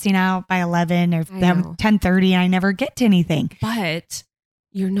I'm passing out by 11 or I know. 10:30 and I never get to anything. But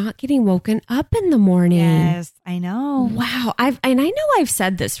you're not getting woken up in the morning. Yes, I know. Wow. And I know I've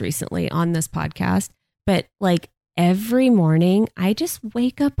said this recently on this podcast, but like every morning I just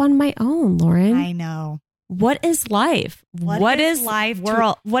wake up on my own, Lauren. I know. What is life? What is is life to-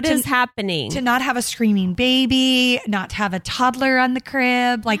 world? What to- is happening? To not have a screaming baby, not to have a toddler on the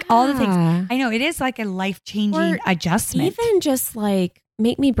crib, like all the things. Yeah. I know it is like a life-changing Or adjustment. Even just like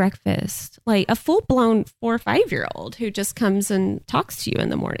make me breakfast, like a full blown 4 or 5 year old who just comes and talks to you in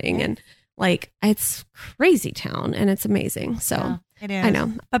the morning. And like, it's crazy town and it's amazing. So Yeah, it is. I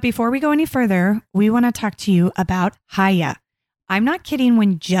know. But before we go any further, we want to talk to you about Haya. I'm not kidding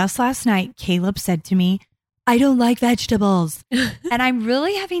when just last night Caleb said to me, I don't like vegetables. And I'm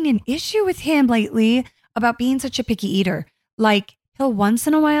really having an issue with him lately about being such a picky eater. Like he'll once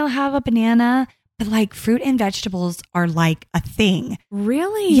in a while have a banana, but like fruit and vegetables are like a thing.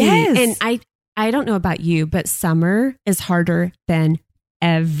 Really? Yes. And I don't know about you, but summer is harder than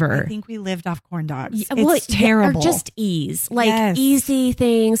ever. I think we lived off corn dogs. Yeah, well, It's terrible. Or just ease, like Yes. easy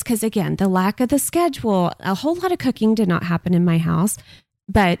things. Because again, the lack of the schedule, a whole lot of cooking did not happen in my house.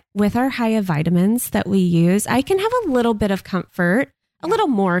 But with our Haya vitamins that we use, I can have a little bit of comfort, a little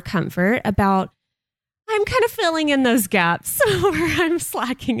more comfort about I'm kind of filling in those gaps where I'm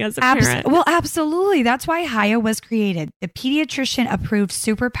slacking as a parent. Well, absolutely. That's why Haya was created. The pediatrician approved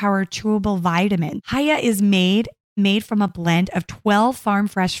superpower chewable vitamin. Haya is made from a blend of 12 farm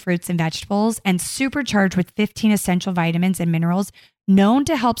fresh fruits and vegetables and supercharged with 15 essential vitamins and minerals known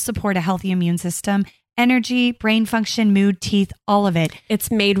to help support a healthy immune system, energy, brain function, mood, teeth, all of it.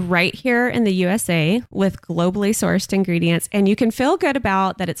 It's made right here in the USA with globally sourced ingredients, and you can feel good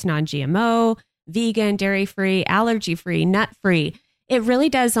about that it's non-GMO, vegan, dairy-free, allergy-free, nut-free. It really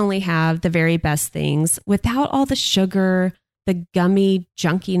does only have the very best things without all the sugar, the gummy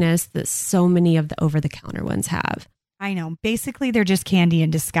junkiness that so many of the over-the-counter ones have. I know. Basically, they're just candy in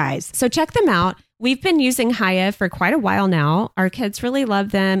disguise. So check them out. We've been using Haya for quite a while now. Our kids really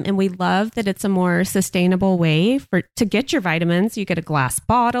love them, and we love that it's a more sustainable way to get your vitamins. You get a glass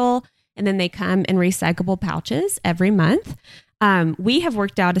bottle, and then they come in recyclable pouches every month. We have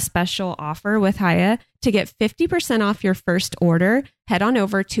worked out a special offer with Haya to get 50% off your first order. Head on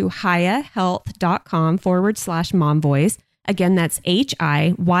over to hayahealth.com/momvoice. Again, that's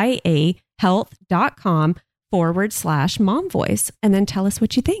HIYA health.com/momvoice. And then tell us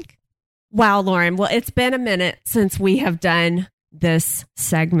what you think. Wow, Lauren. Well, it's been a minute since we have done this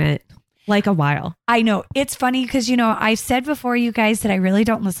segment, like a while. I know. It's funny because, you know, I said before, you guys, that I really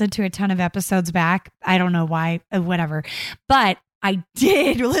don't listen to a ton of episodes back. I don't know why, whatever. But I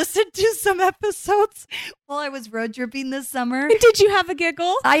did listen to some episodes while I was road tripping this summer. Did you have a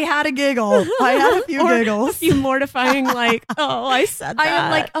giggle? I had a giggle. I had a few Or giggles. A few mortifying, like, oh, I said that. I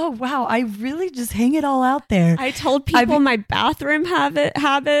am like, oh, wow. I really just hang it all out there. I told people my bathroom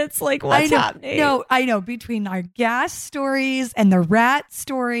habits, like what's happening. No, I know. Between our gas stories and the rat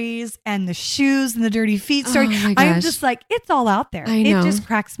stories and the shoes and the dirty feet story, my I'm gosh. just like, it's all out there. I know. It just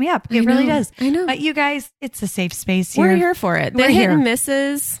cracks me up. I It really know. does. I know. But you guys, it's a safe space here. We're here for it. The We're hit here. and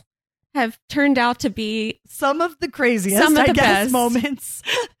misses have turned out to be Some of the craziest, Some of the I guess, best. moments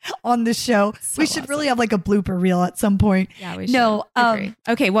on the show. So we should awesome. really have like a blooper reel at some point. Yeah, we should. No, Agree.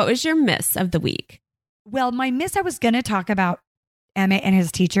 Okay, what was your miss of the week? Well, my miss, I was going to talk about Emmett and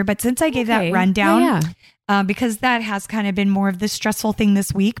his teacher, but since I gave that Okay. rundown, Yeah. because that has kind of been more of the stressful thing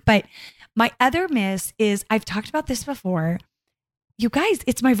this week. But my other miss is, I've talked about this before. You guys,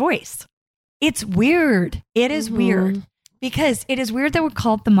 it's my voice. It's weird. It is Mhm. weird. because it is weird that we're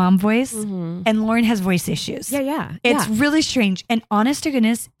called the mom voice and Lauren has voice issues. Yeah. It's really strange. And honest to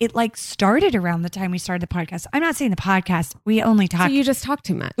goodness, it like started around the time we started the podcast. I'm not saying the podcast. We only talk. So you just talk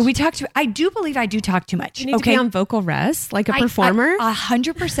too much. I do believe I do talk too much. You need to be on vocal rest like a performer.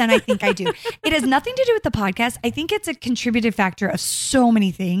 100% I think I do. It has nothing to do with the podcast. I think it's a contributive factor of so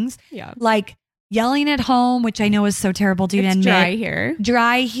many things. Yeah. Like yelling at home, which I know is so terrible to admit.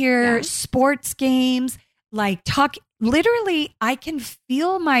 Dry here, Yeah. sports games, like talk. Literally, I can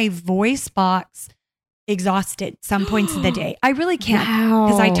feel my voice box exhausted some points of the day. I really can't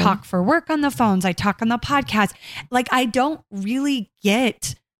because I talk for work on the phones. I talk on the podcast. Like I don't really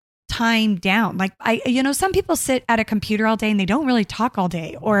get time down. Like some people sit at a computer all day and they don't really talk all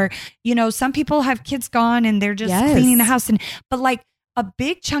day. Or, some people have kids gone and they're just cleaning the house. But like a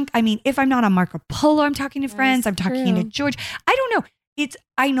big chunk, I mean, if I'm not on Marco Polo, I'm talking to friends, I'm talking to George. I don't know.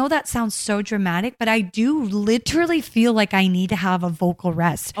 I know that sounds so dramatic, but I do literally feel like I need to have a vocal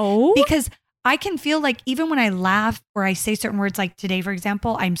rest. Oh, because I can feel like even when I laugh or I say certain words, like today, for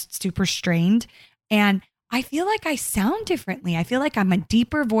example, I'm super strained and I feel like I sound differently. I feel like I'm a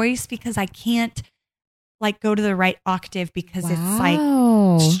deeper voice because I can't like go to the right octave because it's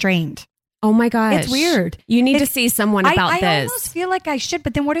like strained. Oh my gosh. It's weird. You need to see someone about this. I almost feel like I should,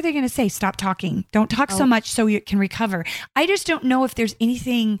 but then what are they going to say? Stop talking. Don't talk so much so you can recover. I just don't know if there's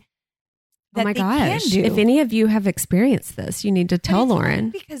anything that they can do. If any of you have experienced this, you need to tell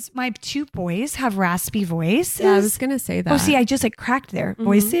Lauren. Because my two boys have raspy voices. Yeah, I was going to say that. Oh, see, I just like cracked their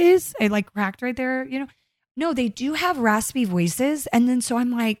voices. I like cracked right there, No, they do have raspy voices. And then so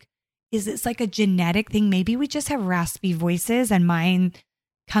I'm like, is this like a genetic thing? Maybe we just have raspy voices and mine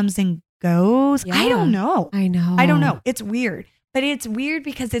comes and goes. Yeah. I don't know. I know. I don't know. It's weird. But it's weird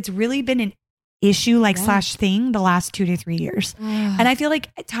because it's really been an issue / thing the last 2 to 3 years. And I feel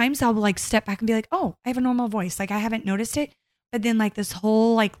like at times I'll like step back and be like, oh, I have a normal voice. Like I haven't noticed it. But then like this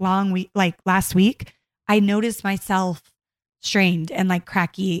whole like long week, like last week, I noticed myself strained and like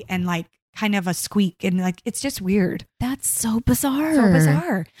cracky and like kind of a squeak. And like, it's just weird. That's so bizarre. So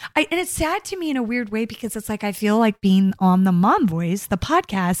bizarre. And it's sad to me in a weird way because it's like, I feel like being on the Mom Voice, the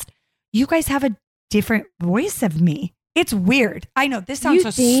podcast, you guys have a different voice of me. It's weird. I know this sounds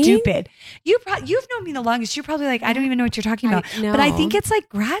stupid. You've known me the longest. You're probably like, I don't even know what you're talking about. But I think it's like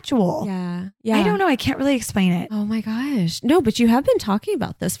gradual. Yeah. I don't know. I can't really explain it. Oh my gosh. No, but you have been talking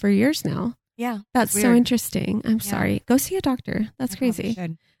about this for years now. Yeah. That's so interesting. I'm sorry. Go see a doctor. That's crazy.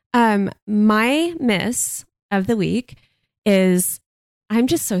 My miss of the week is I'm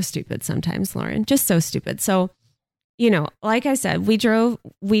just so stupid sometimes, Lauren. Just so stupid. So, like I said, we drove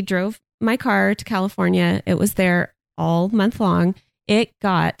my car to California. It was there all month long. It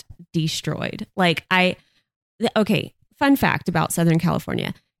got destroyed. Fun fact about Southern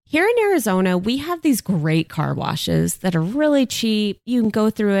California. Here in Arizona, we have these great car washes that are really cheap. You can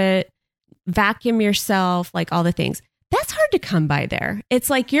go through it, vacuum yourself, like all the things. That's hard to come by there. It's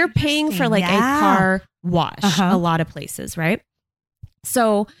like you're paying for like a car wash a lot of places, right?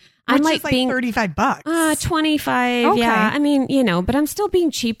 So I'm like being $35. 25. Okay. Yeah. I mean, but I'm still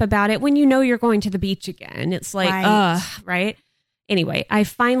being cheap about it when you're going to the beach again. It's like, right. Anyway, I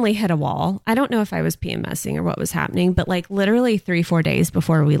finally hit a wall. I don't know if I was PMSing or what was happening, but like literally 3-4 days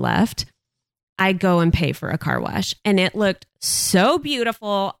before we left, I go and pay for a car wash and it looked so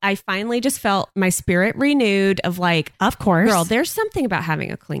beautiful. I finally just felt my spirit renewed of like, of course, girl, there's something about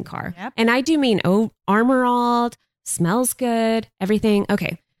having a clean car. Yep. And I do mean, Armor All, smells good, everything.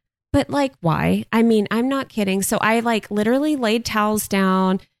 Okay. But like, why? I mean, I'm not kidding. So I like literally laid towels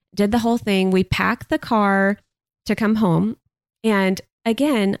down, did the whole thing. We packed the car to come home. And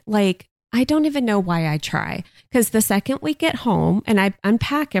again, like, I don't even know why I try. Because the second we get home and I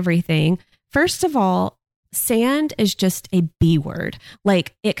unpack everything, first of all, sand is just a B word.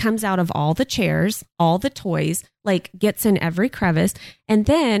 Like it comes out of all the chairs, all the toys, like gets in every crevice. And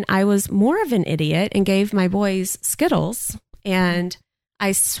then I was more of an idiot and gave my boys Skittles and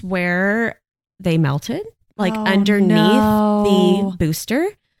I swear they melted like underneath the booster.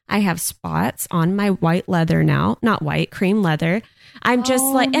 I have spots on my white leather now, not white, cream leather. I'm just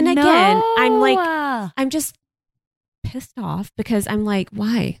I'm just pissed off because I'm like,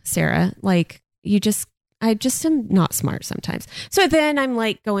 why, Sarah? Like I just am not smart sometimes. So then I'm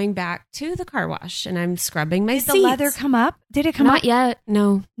like going back to the car wash and I'm scrubbing my seats. Did the leather come up? Did it come up? Not yet.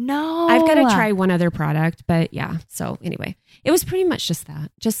 No. I've got to try one other product, but yeah. So anyway, it was pretty much just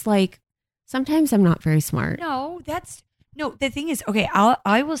that. Just like sometimes I'm not very smart. No, the thing is, okay,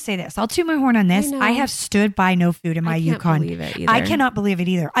 I will say this. I'll toot my horn on this. I have stood by no food in my Yukon. I cannot believe it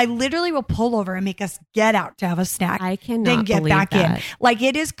either. I literally will pull over and make us get out to have a snack. I cannot then get believe back that. in. Like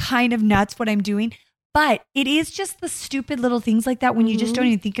it is kind of nuts what I'm doing. But it is just the stupid little things like that when you just don't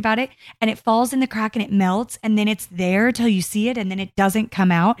even think about it and it falls in the crack and it melts and then it's there till you see it and then it doesn't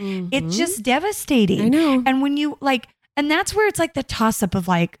come out. It's just devastating. I know. And when you like, and that's where it's like the toss up of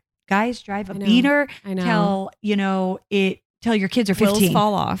like, guys, drive a beater till, till your kids are 15. Wheels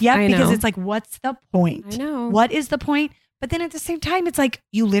fall off. Yeah, because it's like, what's the point? I know. What is the point? But then at the same time, it's like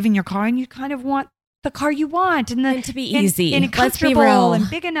you live in your car and you kind of want the car you want and to be easy and comfortable and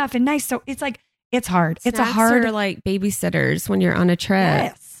big enough and nice. So it's like, it's hard. Snacks it's a hard. Are like babysitters when you're on a trip.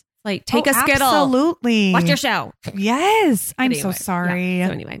 Yes. Like take a Skittle. Absolutely. Watch your show. Yes. I'm anyway, so sorry. Yeah.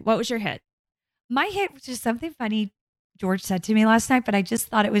 So anyway, what was your hit? My hit was just something funny George said to me last night, but I just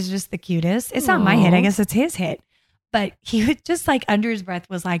thought it was just the cutest. It's not my hit. I guess it's his hit. But he would just like under his breath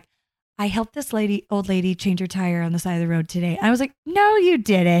was like, I helped this old lady change her tire on the side of the road today. And I was like, no, you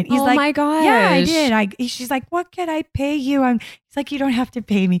didn't. He's like, my gosh. Yeah, I did. She's like, what can I pay you? He's like, you don't have to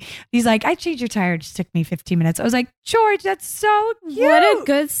pay me. He's like, I changed your tire. It just took me 15 minutes. I was like, George, that's so cute. What a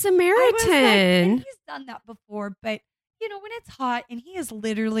good Samaritan. And he's done that before, but when it's hot and he is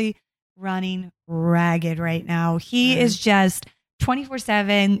literally running ragged right now. He is just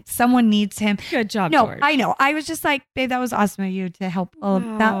 24/7. Someone needs him. Good job, No, George. I know. I was just like, babe, that was awesome of you to help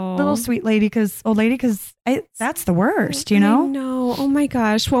that little sweet lady, because that's the worst, I know. Oh my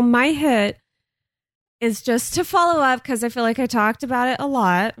gosh. Well, my hit is just to follow up because I feel like I talked about it a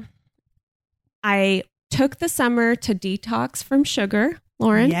lot. I took the summer to detox from sugar,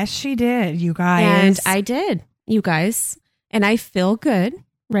 Lauren. Yes, she did, you guys. And I did, you guys. And I feel good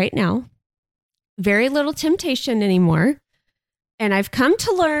right now. Very little temptation anymore. And I've come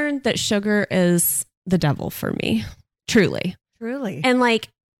to learn that sugar is the devil for me. Truly. And like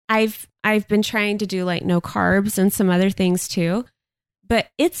I've been trying to do like no carbs and some other things too. But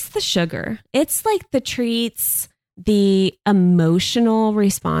it's the sugar. It's like the treats, the emotional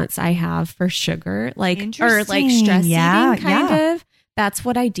response I have for sugar, like or like stress eating kind of. That's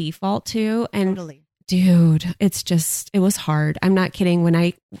what I default to. And dude, it was hard. I'm not kidding. When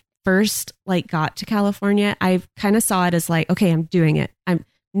I first like got to California, I kind of saw it as like, okay, I'm doing it. I'm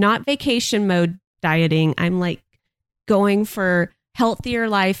not vacation mode dieting. I'm like going for healthier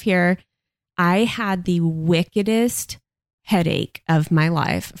life here. I had the wickedest headache of my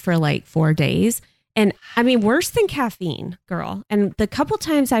life for like 4 days. And I mean, worse than caffeine, girl. And the couple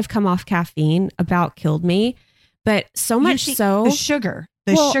times I've come off caffeine about killed me, but so much so the sugar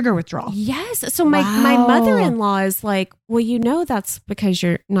withdrawal. Yes. So my mother-in-law is like, well, that's because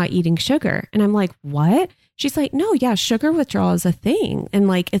you're not eating sugar. And I'm like, what? She's like, no, yeah, sugar withdrawal is a thing. And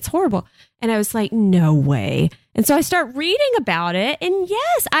like, it's horrible. And I was like, no way. And so I start reading about it. And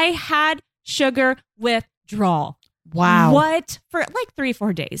yes, I had sugar withdrawal. Wow. What? For like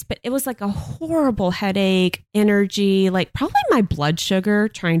 3-4 days. But it was like a horrible headache, energy, like probably my blood sugar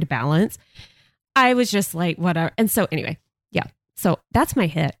trying to balance. I was just like, whatever. And so anyway, yeah. So that's my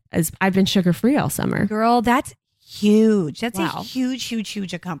hit. As I've been sugar-free all summer. Girl, that's huge. That's a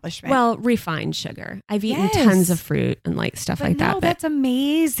huge accomplishment. Well, refined sugar. I've eaten tons of fruit and like stuff like that. But that's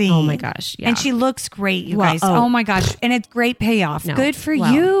amazing. Oh my gosh. Yeah. And she looks great, you guys. Oh my gosh. And it's great payoff. Good for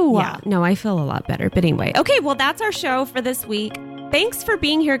you. Yeah. No, I feel a lot better. But anyway. Okay. Well, that's our show for this week. Thanks for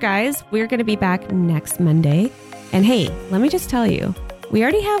being here, guys. We're going to be back next Monday. And hey, let me just tell you, we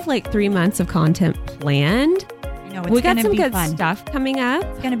already have like 3 months of content planned. We got some good stuff coming up.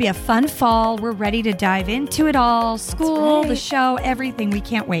 It's going to be a fun fall. We're ready to dive into it all. School, the show, everything. We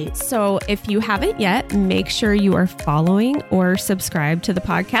can't wait. So if you haven't yet, make sure you are following or subscribe to the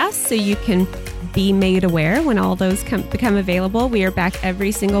podcast so you can be made aware when all those become available. We are back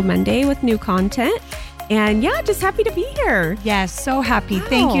every single Monday with new content. And yeah, just happy to be here. Yes, so happy. Wow.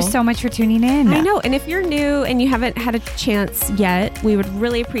 Thank you so much for tuning in. I know. And if you're new and you haven't had a chance yet, we would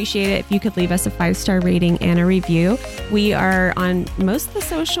really appreciate it if you could leave us a 5-star rating and a review. We are on most of the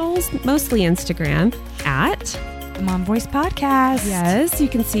socials, mostly Instagram, at the Mom Voice Podcast. Yes, you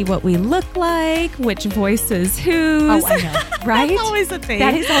can see what we look like, which voice is whose. Oh, I know. Right? That's always a thing.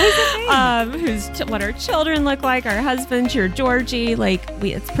 That is always a thing. What our children look like, our husbands, your Georgie,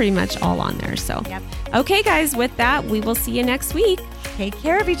 it's pretty much all on there. So, yep. Okay, guys, with that, we will see you next week. Take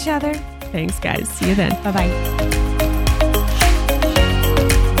care of each other. Thanks, guys. See you then. Bye-bye.